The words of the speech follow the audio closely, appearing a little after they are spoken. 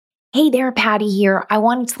Hey there, Patty here. I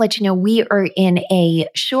wanted to let you know we are in a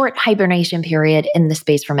short hibernation period in the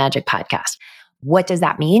Space for Magic podcast. What does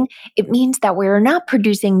that mean? It means that we're not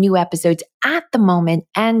producing new episodes at the moment,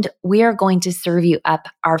 and we are going to serve you up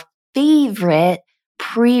our favorite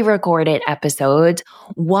pre-recorded episodes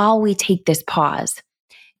while we take this pause.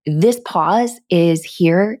 This pause is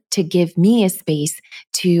here to give me a space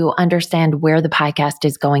to understand where the podcast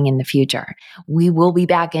is going in the future. We will be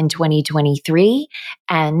back in 2023.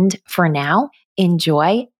 And for now,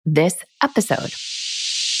 enjoy this episode.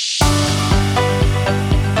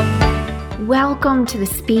 Welcome to the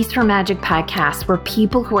Space for Magic podcast, where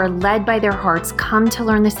people who are led by their hearts come to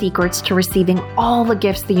learn the secrets to receiving all the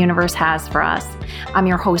gifts the universe has for us. I'm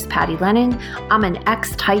your host, Patty Lennon. I'm an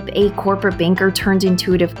ex-type A corporate banker turned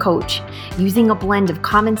intuitive coach. Using a blend of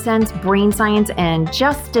common sense, brain science, and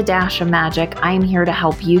just a dash of magic, I am here to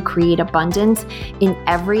help you create abundance in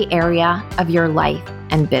every area of your life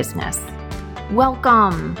and business.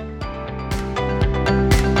 Welcome.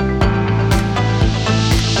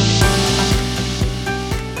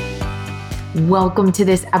 Welcome to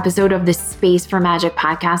this episode of the Space for Magic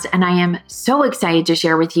podcast, and I am so excited to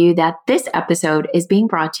share with you that this episode is being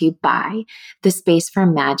brought to you by the Space for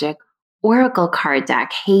Magic Oracle card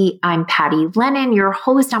deck. Hey, I'm Patty Lennon, your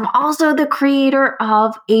host. I'm also the creator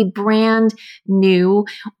of a brand new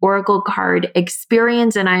Oracle card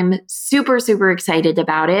experience, and I'm super, super excited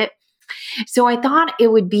about it. So I thought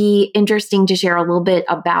it would be interesting to share a little bit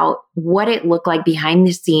about what it looked like behind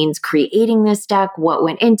the scenes creating this deck, what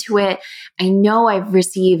went into it. I know I've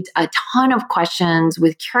received a ton of questions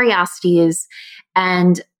with curiosities,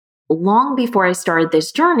 and long before I started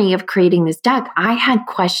this journey of creating this deck, I had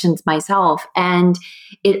questions myself, and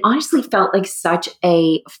it honestly felt like such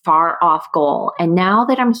a far off goal. And now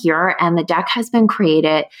that I'm here and the deck has been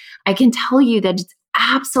created, I can tell you that it's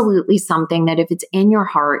absolutely something that if it's in your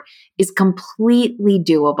heart is completely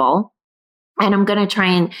doable. And I'm going to try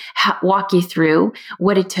and walk you through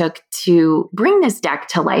what it took to bring this deck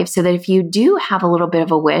to life so that if you do have a little bit of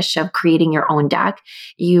a wish of creating your own deck,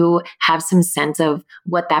 you have some sense of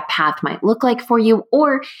what that path might look like for you.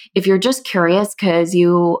 Or if you're just curious because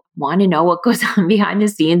you want to know what goes on behind the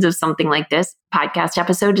scenes of something like this, podcast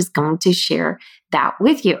episode is going to share that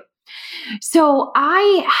with you. So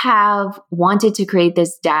I have wanted to create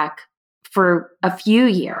this deck for a few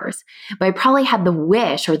years, but I probably had the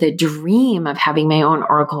wish or the dream of having my own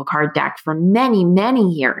Oracle card deck for many, many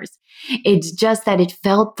years. It's just that it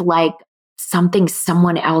felt like something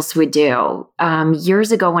someone else would do.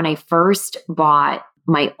 Years ago, when I first bought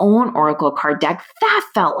my own Oracle card deck, that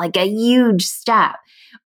felt like a huge step.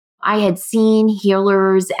 I had seen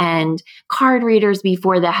healers and card readers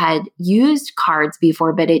before that had used cards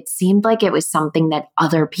before, but it seemed like it was something that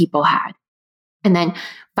other people had. And then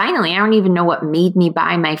finally, I don't even know what made me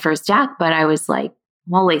buy my first deck, but I was like,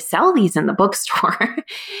 well, they sell these in the bookstore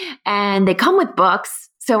and they come with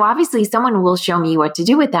books. So obviously someone will show me what to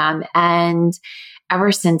do with them. And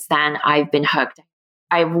ever since then, I've been hooked.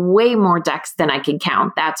 I have way more decks than I can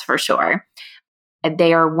count, that's for sure.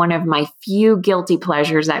 They are one of my few guilty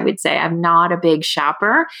pleasures, I would say. I'm not a big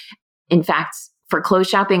shopper. In fact, for clothes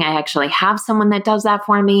shopping, I actually have someone that does that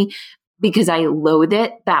for me because I loathe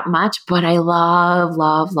it that much. But I love,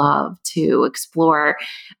 love, love to explore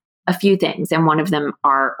a few things. And one of them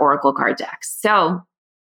are Oracle card decks. So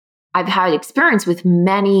I've had experience with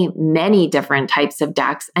many, many different types of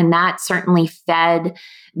decks, and that certainly fed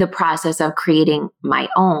the process of creating my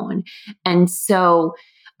own. And so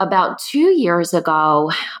about 2 years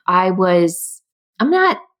ago, I'm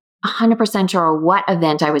not 100% sure what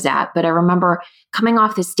event I was at, but I remember coming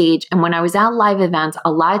off the stage. And when I was at live events,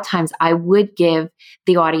 a lot of times I would give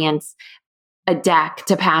the audience a deck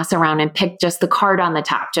to pass around and pick just the card on the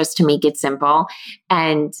top, just to make it simple.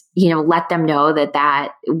 And, let them know that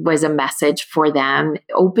that was a message for them,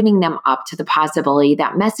 opening them up to the possibility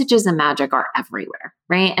that messages and magic are everywhere,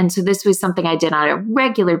 right? And so this was something I did on a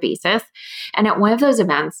regular basis. And at one of those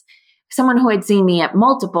events, someone who had seen me at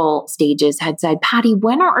multiple stages had said, Patty,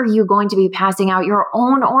 when are you going to be passing out your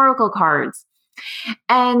own Oracle cards?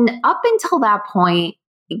 And up until that point,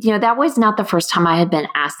 that was not the first time I had been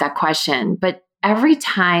asked that question, but every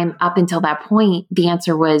time up until that point, the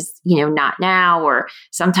answer was, not now or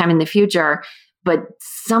sometime in the future, but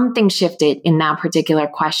something shifted in that particular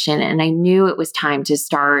question. And I knew it was time to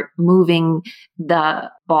start moving the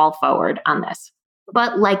ball forward on this.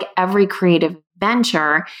 But like every creative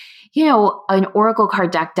venture, an Oracle card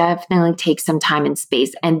deck definitely takes some time and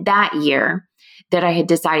space. And that year, that I had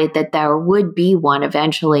decided that there would be one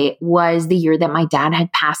eventually was the year that my dad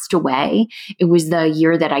had passed away. It was the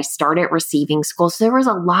year that I started receiving school. So there was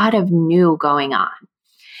a lot of new going on.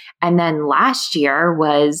 And then last year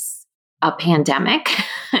was a pandemic.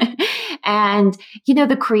 And,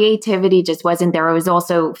 the creativity just wasn't there. I was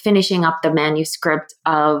also finishing up the manuscript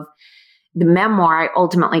of the memoir I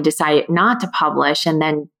ultimately decided not to publish, and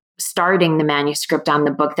then starting the manuscript on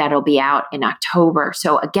the book that'll be out in October.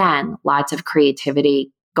 So again, lots of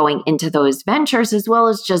creativity going into those ventures, as well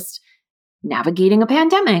as just navigating a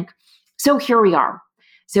pandemic. So here we are.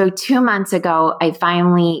 So 2 months ago, I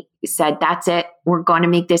finally said, that's it. We're going to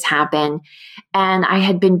make this happen. And I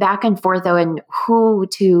had been back and forth on who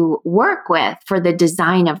to work with for the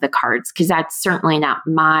design of the cards, because that's certainly not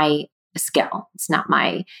my skill. It's not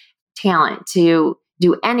my talent to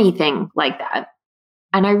do anything like that.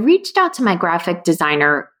 And I reached out to my graphic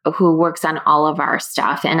designer who works on all of our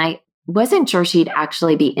stuff. And I wasn't sure she'd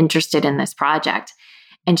actually be interested in this project.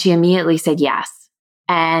 And she immediately said yes.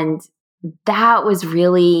 And that was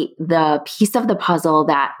really the piece of the puzzle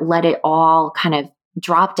that let it all kind of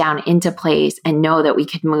drop down into place and know that we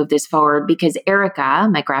could move this forward, because Erica,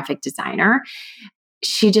 my graphic designer,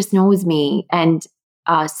 she just knows me and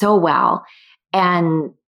so well.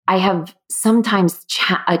 And I have sometimes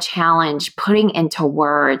a challenge putting into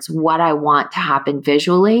words what I want to happen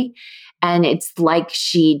visually. And it's like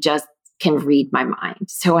she just can read my mind.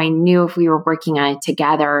 So I knew if we were working on it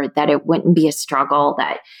together, that it wouldn't be a struggle,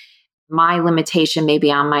 that my limitation may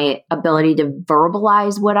be on my ability to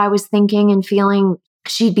verbalize what I was thinking and feeling.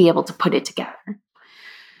 She'd be able to put it together.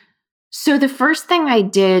 So the first thing I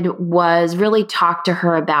did was really talk to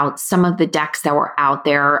her about some of the decks that were out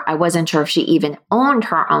there. I wasn't sure if she even owned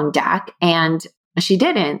her own deck, and she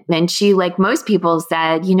didn't. And she, like most people,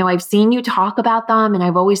 said, I've seen you talk about them and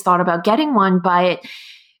I've always thought about getting one, but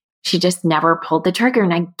she just never pulled the trigger.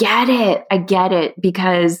 And I get it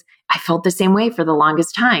because I felt the same way for the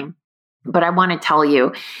longest time. But I want to tell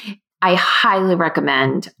you, I highly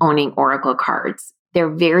recommend owning Oracle cards. They're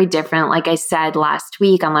very different. Like I said last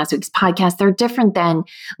week on last week's podcast, they're different than,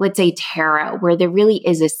 let's say, tarot, where there really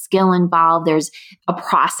is a skill involved. There's a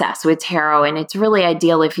process with tarot, and it's really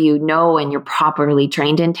ideal if you know and you're properly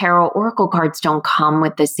trained in tarot. Oracle cards don't come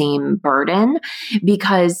with the same burden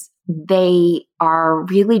because they are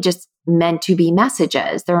really just meant to be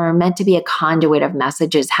messages. They're meant to be a conduit of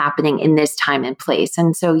messages happening in this time and place.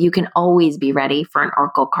 And so you can always be ready for an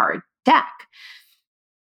Oracle card deck.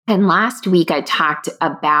 And last week, I talked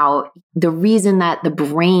about the reason that the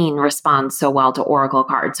brain responds so well to Oracle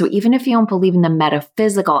cards. So even if you don't believe in the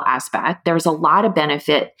metaphysical aspect, there's a lot of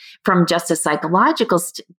benefit from just a psychological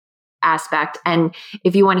aspect. And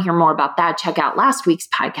if you want to hear more about that, check out last week's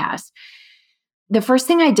podcast. The first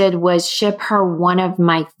thing I did was ship her one of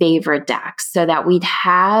my favorite decks so that we'd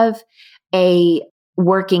have a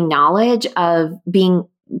working knowledge of being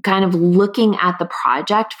kind of looking at the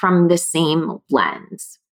project from the same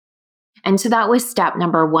lens. And so that was step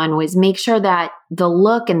number one, was make sure that the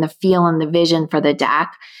look and the feel and the vision for the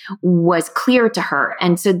deck was clear to her.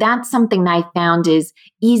 And so that's something that I found is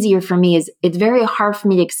easier for me. Is it's very hard for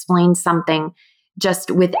me to explain something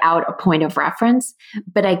just without a point of reference,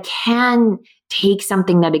 but I can take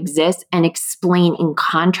something that exists and explain in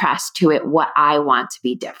contrast to it what I want to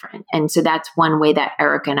be different. And so that's one way that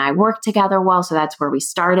Erica and I work together well. So that's where we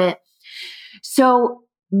started. So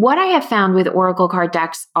what I have found with Oracle card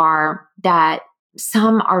decks are that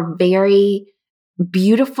some are very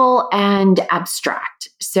beautiful and abstract.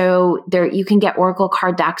 So there you can get Oracle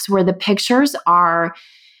card decks where the pictures are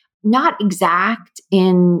not exact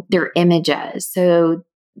in their images. So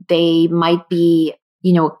they might be,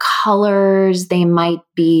 colors, they might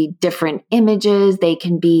be different images, they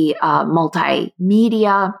can be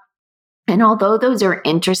multimedia. And although those are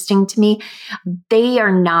interesting to me, they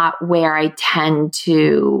are not where I tend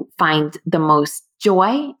to find the most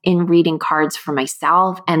joy in reading cards for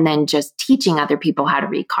myself and then just teaching other people how to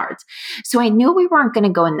read cards. So I knew we weren't going to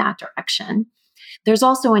go in that direction. There's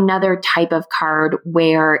also another type of card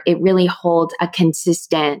where it really holds a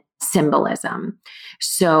consistent symbolism.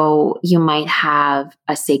 So you might have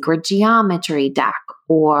a sacred geometry deck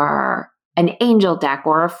or an angel deck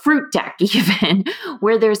or a fruit deck even,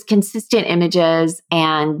 where there's consistent images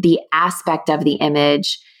and the aspect of the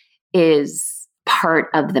image is part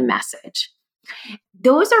of the message.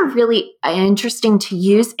 Those are really interesting to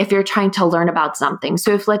use if you're trying to learn about something.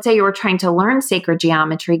 So if, let's say, you were trying to learn sacred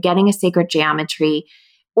geometry, getting a sacred geometry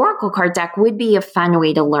Oracle card deck would be a fun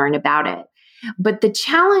way to learn about it. But the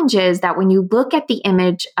challenge is that when you look at the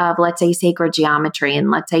image of, let's say, sacred geometry, and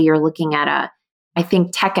let's say you're looking at I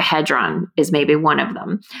think Tekahedron is maybe one of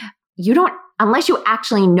them. Unless you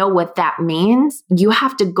actually know what that means, you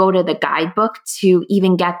have to go to the guidebook to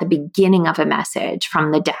even get the beginning of a message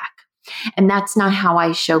from the deck. And that's not how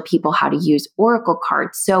I show people how to use oracle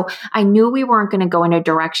cards. So I knew we weren't going to go in a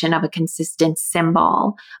direction of a consistent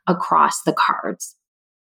symbol across the cards.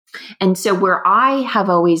 And so where I have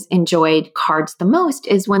always enjoyed cards the most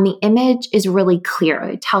is when the image is really clear.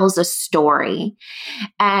 It tells a story.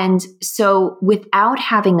 And so without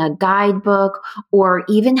having a guidebook or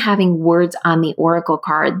even having words on the oracle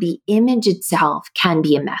card, the image itself can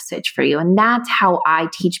be a message for you. And that's how I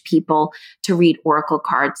teach people to read oracle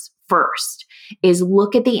cards first, is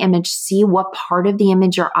look at the image, see what part of the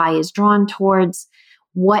image your eye is drawn towards,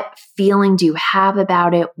 what feeling do you have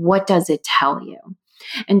about it, what does it tell you?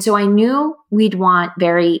 And so I knew we'd want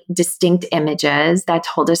very distinct images that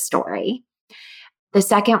told a story. The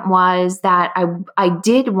second was that I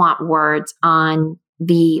did want words on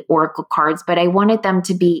the oracle cards, but I wanted them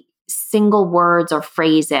to be single words or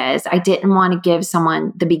phrases. I didn't want to give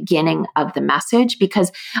someone the beginning of the message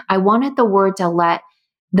because I wanted the word to let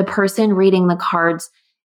the person reading the cards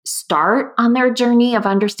start on their journey of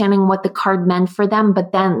understanding what the card meant for them,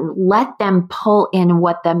 but then let them pull in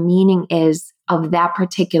what the meaning is of that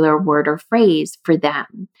particular word or phrase for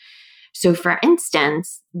them. So for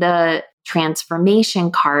instance, the transformation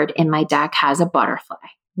card in my deck has a butterfly.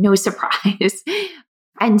 No surprise.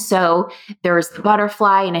 And so there's the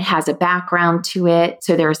butterfly and it has a background to it.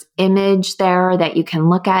 So there's image there that you can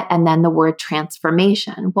look at, and then the word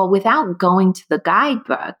transformation. Well, without going to the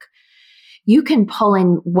guidebook, you can pull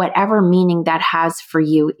in whatever meaning that has for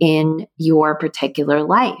you in your particular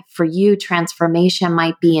life. For you, transformation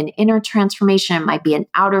might be an inner transformation. It might be an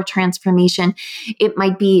outer transformation. It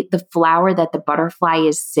might be the flower that the butterfly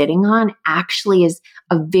is sitting on actually is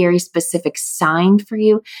a very specific sign for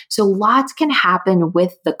you. So lots can happen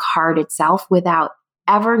with the card itself without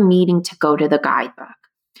ever needing to go to the guidebook.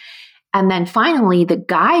 And then finally, the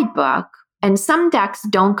guidebook, and some decks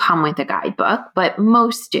don't come with a guidebook, but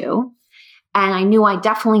most do. And I knew I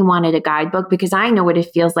definitely wanted a guidebook because I know what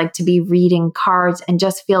it feels like to be reading cards and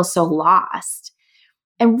just feel so lost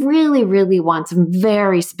and really, really want some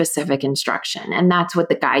very specific instruction. And that's what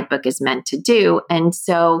the guidebook is meant to do. And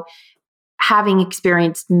so having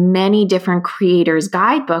experienced many different creators'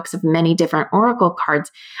 guidebooks of many different oracle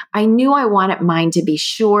cards, I knew I wanted mine to be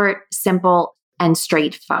short, simple, and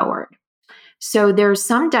straightforward. So there's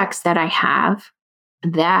some decks that I have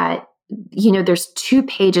that there's 2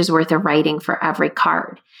 pages worth of writing for every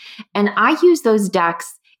card. And I use those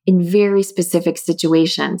decks in very specific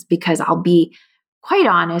situations because I'll be quite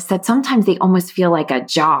honest that sometimes they almost feel like a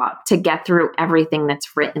job to get through everything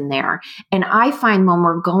that's written there. And I find when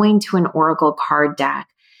we're going to an oracle card deck,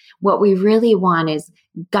 what we really want is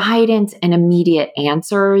guidance and immediate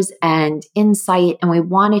answers and insight. And we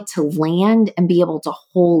want it to land and be able to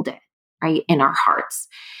hold it right in our hearts.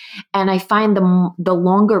 And I find the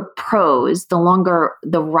longer prose, the longer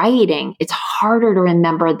the writing, it's harder to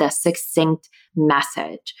remember the succinct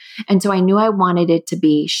message. And so I knew I wanted it to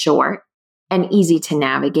be short and easy to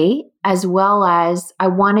navigate, as well as I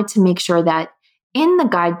wanted to make sure that in the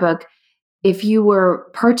guidebook, if you were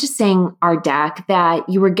purchasing our deck, that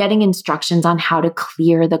you were getting instructions on how to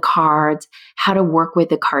clear the cards, how to work with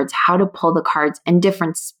the cards, how to pull the cards, and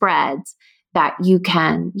different spreads that you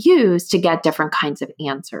can use to get different kinds of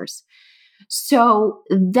answers. So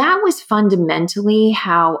that was fundamentally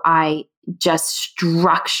how I just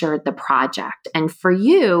structured the project. And for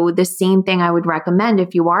you, the same thing I would recommend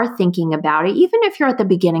if you are thinking about it, even if you're at the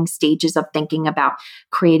beginning stages of thinking about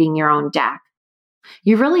creating your own deck.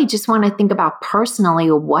 You really just want to think about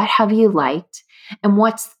personally, what have you liked and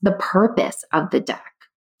what's the purpose of the deck?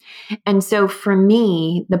 And so for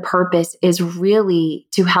me, the purpose is really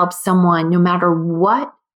to help someone, no matter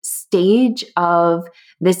what stage of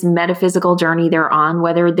this metaphysical journey they're on,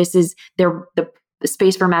 whether this is the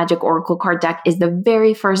Space for Magic Oracle card deck is the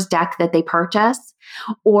very first deck that they purchase,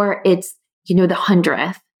 or it's, the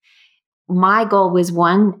 100th. My goal was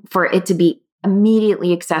one, for it to be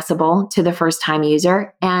immediately accessible to the first time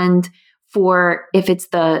user. And for, if it's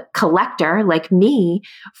the collector like me,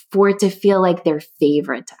 for it to feel like their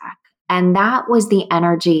favorite deck. And that was the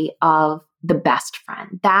energy of the best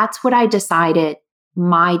friend. That's what I decided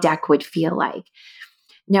my deck would feel like.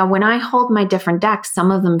 Now, when I hold my different decks,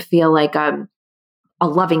 some of them feel like a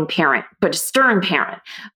loving parent, but a stern parent.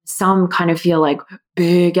 Some kind of feel like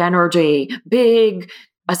big energy, big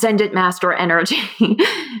ascendant master energy.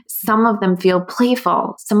 Some of them feel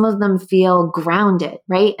playful. Some of them feel grounded,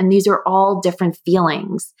 right? And these are all different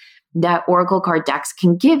feelings that oracle card decks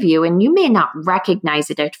can give you. And you may not recognize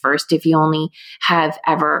it at first if you only have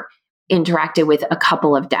ever interacted with a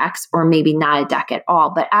couple of decks, or maybe not a deck at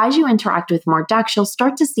all. But as you interact with more decks, you'll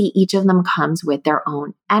start to see each of them comes with their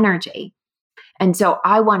own energy. And so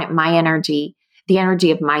I wanted my energy, the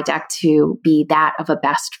energy of my deck, to be that of a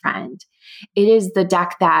best friend. It is the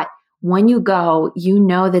deck that when you go, you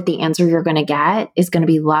know that the answer you're going to get is going to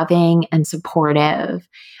be loving and supportive.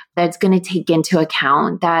 That's going to take into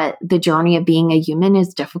account that the journey of being a human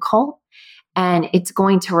is difficult. And it's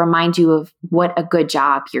going to remind you of what a good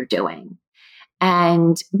job you're doing.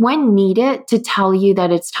 And when needed, to tell you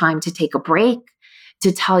that it's time to take a break,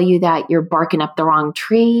 to tell you that you're barking up the wrong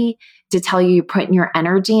tree, to tell you you're putting your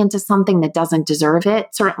energy into something that doesn't deserve it,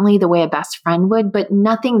 certainly the way a best friend would, but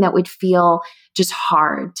nothing that would feel just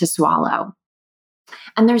hard to swallow.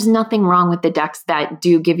 And there's nothing wrong with the decks that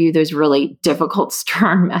do give you those really difficult,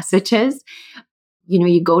 stern messages.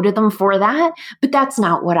 You go to them for that, but that's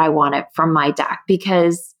not what I wanted from my deck,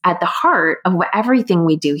 because at the heart of everything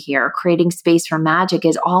we do here, creating space for magic,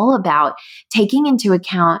 is all about taking into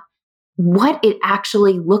account what it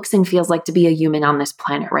actually looks and feels like to be a human on this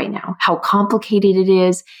planet right now, how complicated it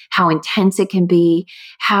is, how intense it can be,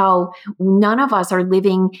 how none of us are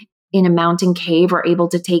living in a mountain cave or able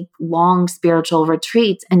to take long spiritual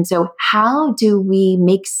retreats. And so how do we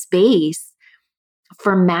make space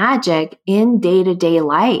for magic in day-to-day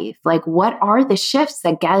life? Like, what are the shifts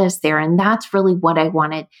that get us there? And that's really what I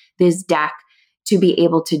wanted this deck to be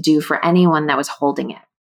able to do for anyone that was holding it,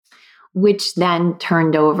 which then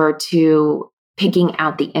turned over to picking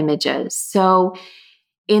out the images. So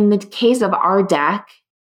in the case of our deck,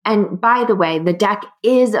 and by the way, the deck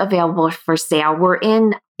is available for sale.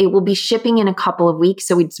 It will be shipping in a couple of weeks.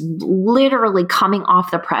 So it's literally coming off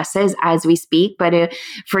the presses as we speak. But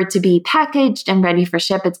for it to be packaged and ready for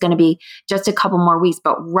ship, it's going to be just a couple more weeks.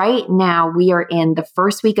 But right now we are in the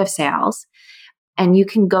first week of sales. And you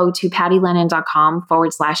can go to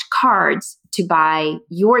pattylennon.com/cards to buy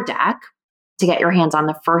your deck, to get your hands on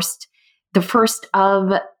the first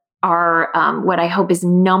of our, what I hope is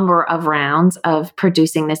number of rounds of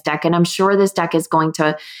producing this deck. And I'm sure this deck is going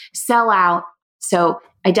to sell out. So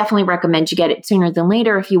I definitely recommend you get it sooner than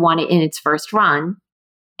later if you want it in its first run.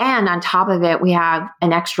 And on top of it, we have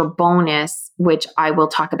an extra bonus, which I will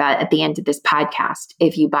talk about at the end of this podcast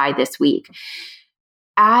if you buy this week.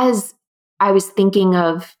 As I was thinking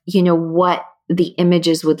of, what the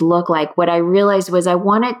images would look like, what I realized was I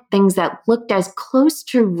wanted things that looked as close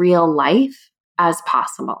to real life as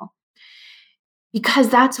possible. Because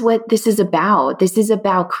that's what this is about. This is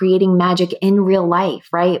about creating magic in real life,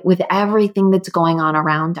 right? With everything that's going on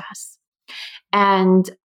around us. And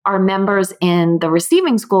our members in the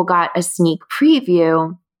receiving school got a sneak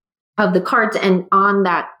preview of the cards. And on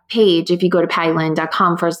that page, if you go to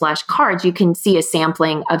pattylennon.com/cards, you can see a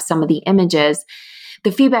sampling of some of the images.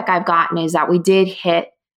 The feedback I've gotten is that we did hit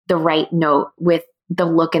the right note with the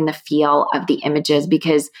look and the feel of the images,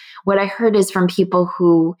 because what I heard is from people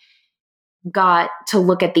who got to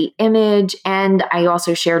look at the image, and I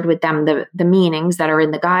also shared with them the meanings that are in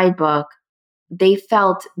the guidebook, they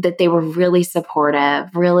felt that they were really supportive,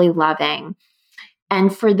 really loving.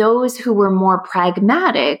 And for those who were more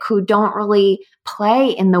pragmatic, who don't really play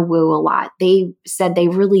in the woo a lot, they said they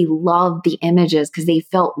really loved the images because they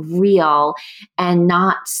felt real and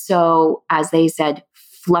not so, as they said,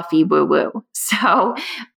 fluffy woo-woo. So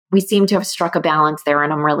we seem to have struck a balance there,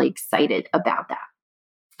 and I'm really excited about that.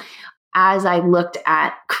 As I looked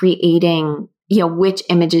at creating, which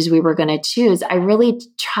images we were going to choose, I really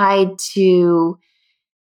tried to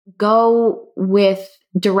go with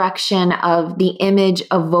direction of the image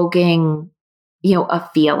evoking, a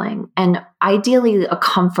feeling, and ideally a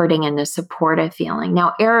comforting and a supportive feeling.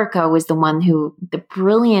 Now, Erica was the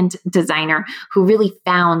brilliant designer who really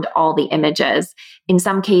found all the images. In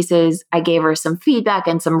some cases, I gave her some feedback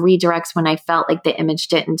and some redirects when I felt like the image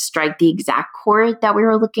didn't strike the exact chord that we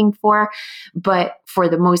were looking for. But for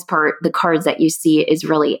the most part, the cards that you see is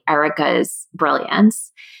really Erica's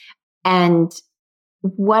brilliance. And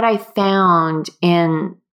what I found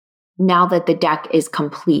now that the deck is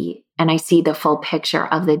complete and I see the full picture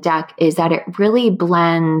of the deck, is that it really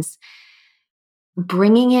blends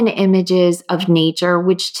bringing in images of nature,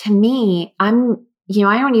 which to me, I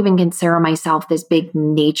don't even consider myself this big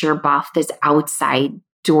nature buff, this outside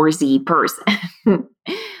doorsy person.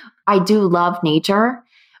 I do love nature,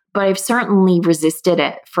 but I've certainly resisted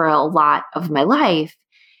it for a lot of my life.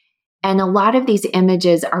 And a lot of these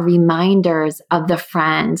images are reminders of the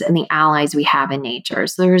friends and the allies we have in nature.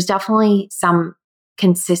 So there's definitely some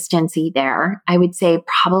consistency there. I would say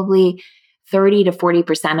probably 30 to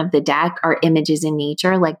 40% of the deck are images in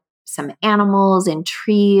nature, like some animals and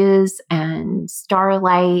trees and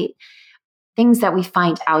starlight, things that we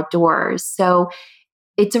find outdoors. So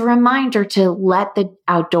it's a reminder to let the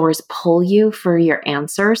outdoors pull you for your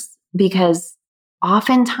answers, because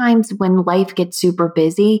oftentimes when life gets super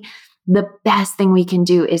busy, the best thing we can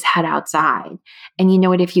do is head outside. And you know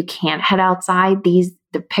what? If you can't head outside,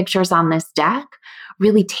 the pictures on this deck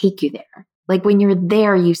really take you there. Like when you're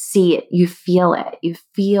there, you see it, you feel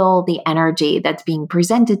the energy that's being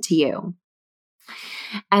presented to you.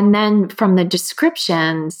 And then from the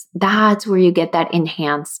descriptions, that's where you get that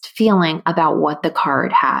enhanced feeling about what the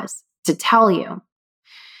card has to tell you.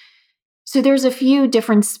 So there's a few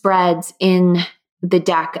different spreads in the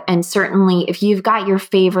deck. And certainly if you've got your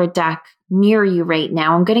favorite deck near you right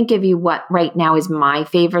now, I'm going to give you what right now is my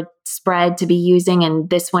favorite spread to be using. And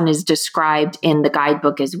this one is described in the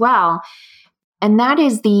guidebook as well. And that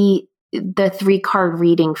is the 3-card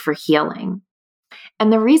reading for healing.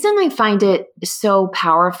 And the reason I find it so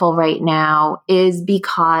powerful right now is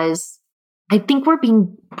because I think we're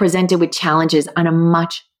being presented with challenges on a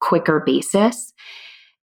much quicker basis.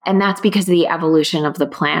 And that's because of the evolution of the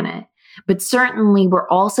planet. But certainly we're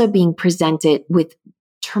also being presented with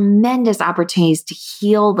tremendous opportunities to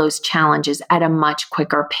heal those challenges at a much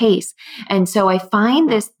quicker pace. And so I find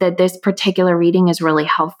that this particular reading is really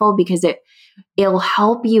helpful because it'll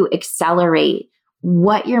help you accelerate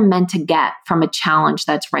what you're meant to get from a challenge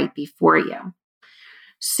that's right before you.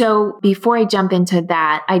 So before I jump into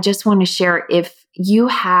that, I just want to share, if you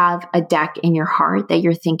have a deck in your heart that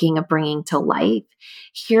you're thinking of bringing to life,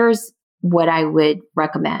 here's what I would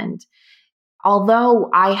recommend.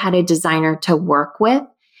 Although I had a designer to work with,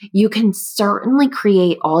 you can certainly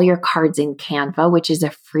create all your cards in Canva, which is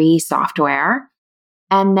a free software.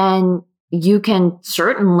 And then you can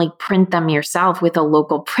certainly print them yourself with a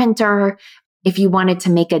local printer. If you wanted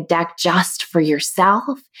to make a deck just for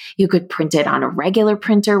yourself, you could print it on a regular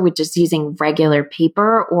printer with just using regular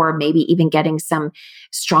paper, or maybe even getting some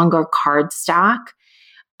stronger cardstock.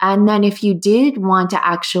 And then if you did want to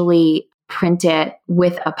actually print it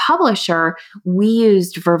with a publisher, we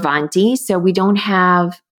used Vervanti. So we don't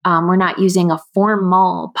have, we're not using a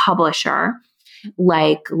formal publisher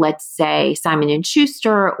like, let's say, Simon &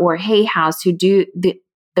 Schuster or Hay House, who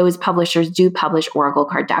those publishers do publish Oracle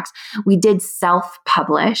card decks. We did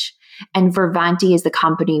self-publish, and Vervanti is the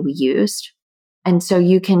company we used. And so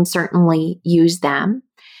you can certainly use them.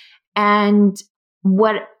 And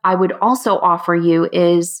what I would also offer you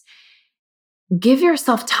is give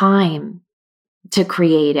yourself time to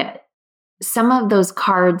create it. Some of those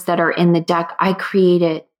cards that are in the deck, I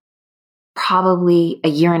created probably a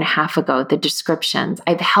year and a half ago, the descriptions.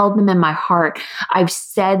 I've held them in my heart. I've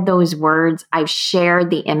said those words. I've shared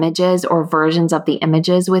the images or versions of the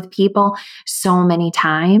images with people so many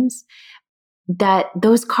times that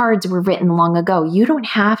those cards were written long ago. You don't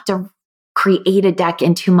have to create a deck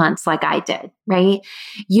in 2 months like I did, right?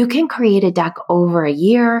 You can create a deck over a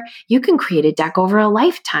year. You can create a deck over a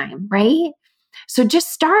lifetime, right? So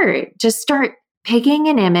just start picking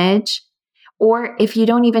an image. Or if you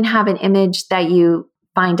don't even have an image that you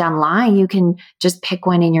find online, you can just pick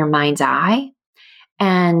one in your mind's eye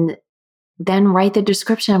and then write the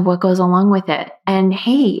description of what goes along with it. And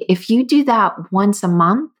hey, if you do that once a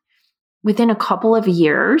month, within a couple of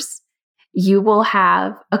years, you will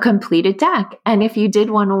have a completed deck. And if you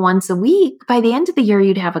did one once a week, by the end of the year,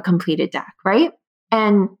 you'd have a completed deck, right?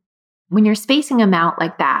 And when you're spacing them out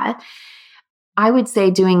like that, I would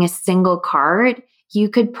say doing a single card, you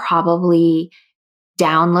could probably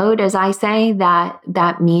download, as I say,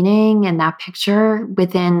 that meaning and that picture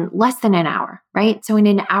within less than an hour, right? So in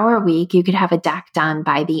an hour a week, you could have a deck done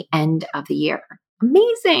by the end of the year.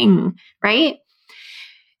 Amazing, right?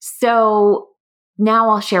 So now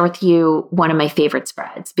I'll share with you one of my favorite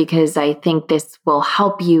spreads, because I think this will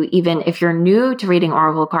help you, even if you're new to reading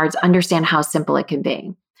Oracle cards, understand how simple it can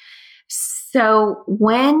be. So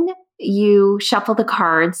when you shuffle the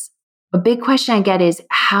cards, a big question I get is,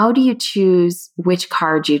 how do you choose which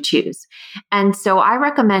card you choose? And so I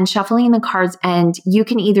recommend shuffling the cards, and you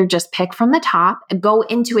can either just pick from the top, go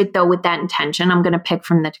into it though with that intention. I'm going to pick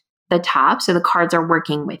from the top, so the cards are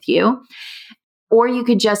working with you. Or you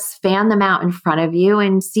could just fan them out in front of you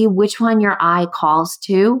and see which one your eye calls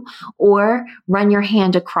to, or run your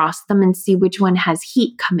hand across them and see which one has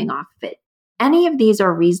heat coming off of it. Any of these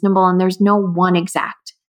are reasonable, and there's no one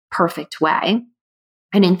exact perfect way.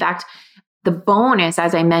 And in fact, the bonus,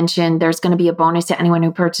 as I mentioned, there's going to be a bonus to anyone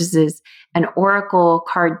who purchases an Oracle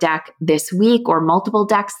card deck this week or multiple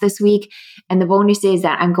decks this week. And the bonus is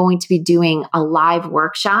that I'm going to be doing a live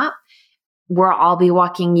workshop where I'll be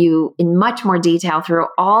walking you in much more detail through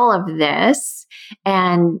all of this.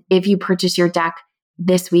 And if you purchase your deck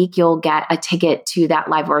this week, you'll get a ticket to that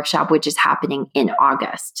live workshop, which is happening in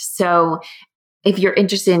August. So if you're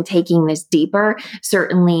interested in taking this deeper,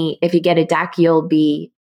 certainly if you get a deck, you'll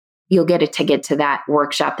be you'll get a ticket to that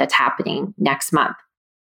workshop that's happening next month.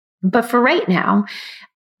 But for right now,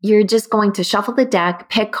 you're just going to shuffle the deck,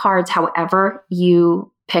 pick cards however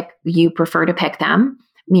you prefer to pick them,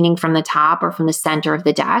 meaning from the top or from the center of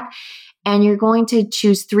the deck. And you're going to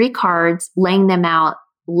choose 3 cards, laying them out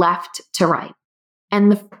left to right. And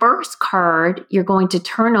the first card you're going to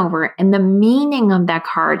turn over, and the meaning of that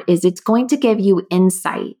card is it's going to give you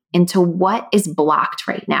insight into what is blocked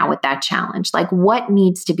right now with that challenge, like what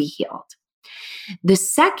needs to be healed. The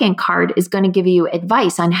second card is going to give you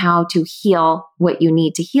advice on how to heal what you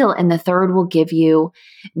need to heal. And the third will give you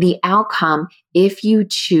the outcome if you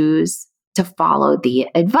choose to follow the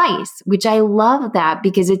advice, which I love that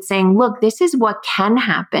because it's saying, look, this is what can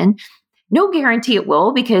happen. No guarantee it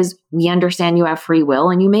will, because we understand you have free will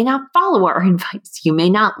and you may not follow our advice. You may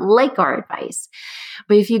not like our advice.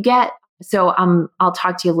 But if you get, I'll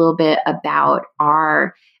talk to you a little bit about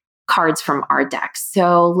our cards from our deck.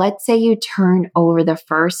 So let's say you turn over the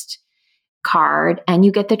first card and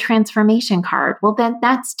you get the transformation card. Well, then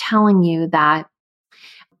that's telling you that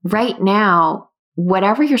right now,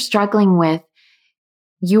 whatever you're struggling with,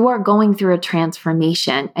 you are going through a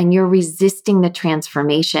transformation and you're resisting the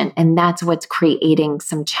transformation. And that's what's creating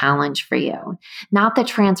some challenge for you. Not the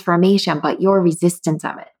transformation, but your resistance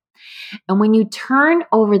of it. And when you turn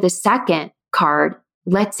over the second card,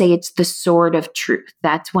 let's say it's the Sword of Truth.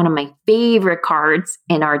 That's one of my favorite cards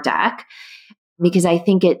in our deck because I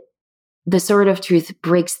think the Sword of Truth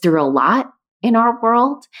breaks through a lot in our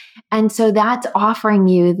world. And so that's offering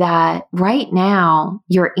you that right now,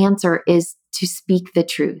 your answer is to speak the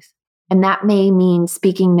truth. And that may mean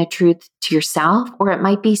speaking the truth to yourself, or it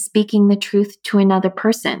might be speaking the truth to another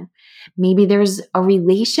person. Maybe there's a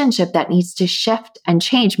relationship that needs to shift and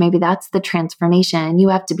change. Maybe that's the transformation and you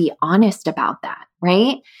have to be honest about that,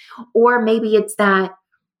 right? Or maybe it's that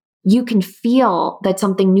you can feel that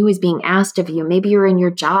something new is being asked of you. Maybe you're in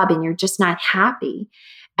your job and you're just not happy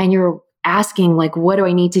and you're asking like, what do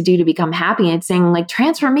I need to do to become happy? And it's saying like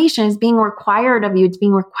transformation is being required of you. It's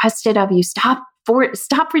being requested of you. Stop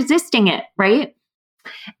resisting it, right?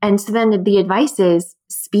 And so then the advice is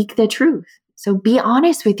speak the truth. So be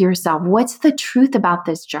honest with yourself. What's the truth about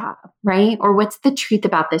this job, right? Or what's the truth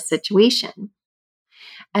about this situation?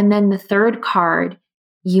 And then the third card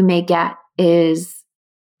you may get is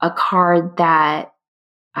a card that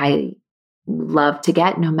I love to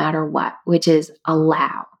get no matter what, which is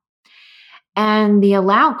allow. And the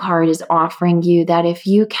allow card is offering you that if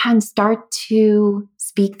you can start to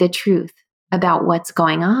speak the truth about what's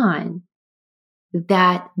going on,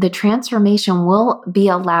 that the transformation will be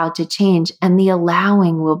allowed to change and the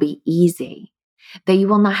allowing will be easy, that you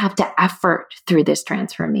will not have to effort through this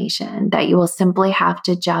transformation, that you will simply have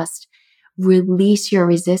to just release your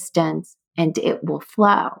resistance and it will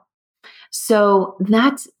flow. So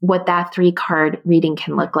that's what that 3-card reading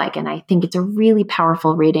can look like. And I think it's a really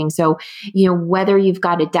powerful reading. So, whether you've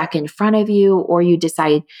got a deck in front of you or you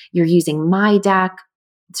decide you're using my deck,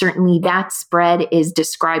 certainly that spread is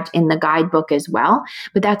described in the guidebook as well.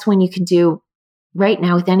 But that's when you can do right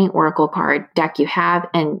now with any Oracle card deck you have.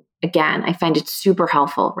 And again, I find it super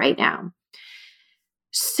helpful right now.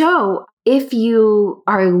 So if you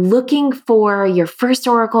are looking for your first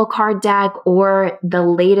Oracle card deck or the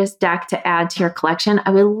latest deck to add to your collection,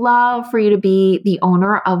 I would love for you to be the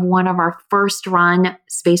owner of one of our first run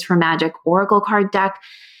Space for Magic Oracle card deck.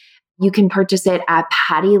 You can purchase it at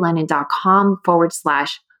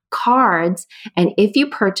pattylennon.com/cards. And if you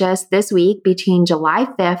purchase this week between July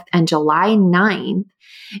 5th and July 9th,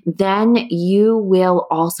 then you will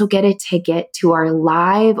also get a ticket to our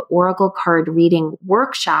live Oracle card reading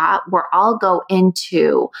workshop where I'll go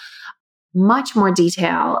into much more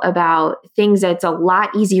detail about things that's a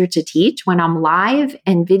lot easier to teach when I'm live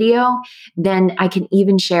and video than I can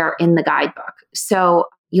even share in the guidebook. So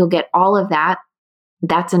you'll get all of that.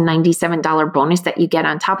 That's a $97 bonus that you get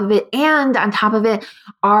on top of it. And on top of it,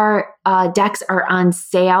 our decks are on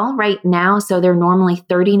sale right now. So they're normally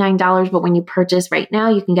 $39, but when you purchase right now,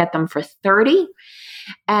 you can get them for $30.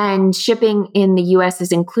 And shipping in the US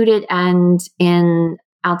is included. And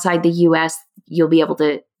outside the US, you'll be able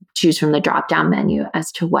to choose from the drop-down menu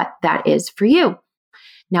as to what that is for you.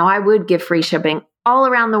 Now, I would give free shipping all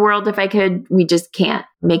around the world if I could. We just can't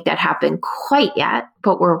make that happen quite yet,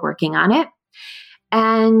 but we're working on it.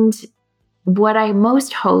 And what I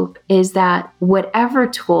most hope is that whatever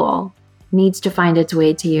tool needs to find its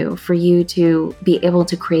way to you for you to be able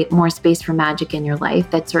to create more space for magic in your life,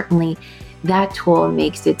 that certainly that tool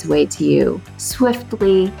makes its way to you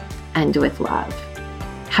swiftly and with love.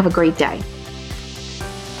 Have a great day.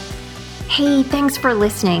 Hey, thanks for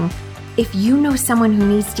listening. If you know someone who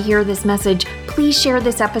needs to hear this message, please share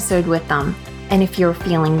this episode with them. And if you're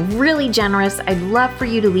feeling really generous, I'd love for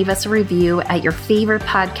you to leave us a review at your favorite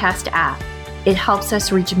podcast app. It helps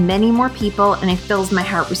us reach many more people, and it fills my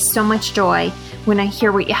heart with so much joy when I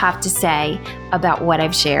hear what you have to say about what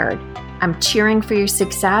I've shared. I'm cheering for your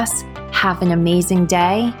success. Have an amazing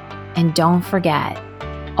day. And don't forget,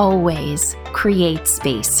 always create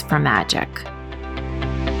space for magic.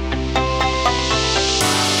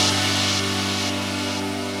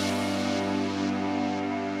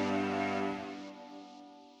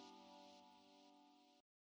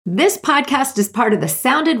 This podcast is part of the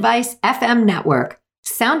Sound Advice FM network.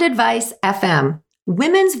 Sound Advice FM,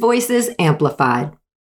 women's voices amplified.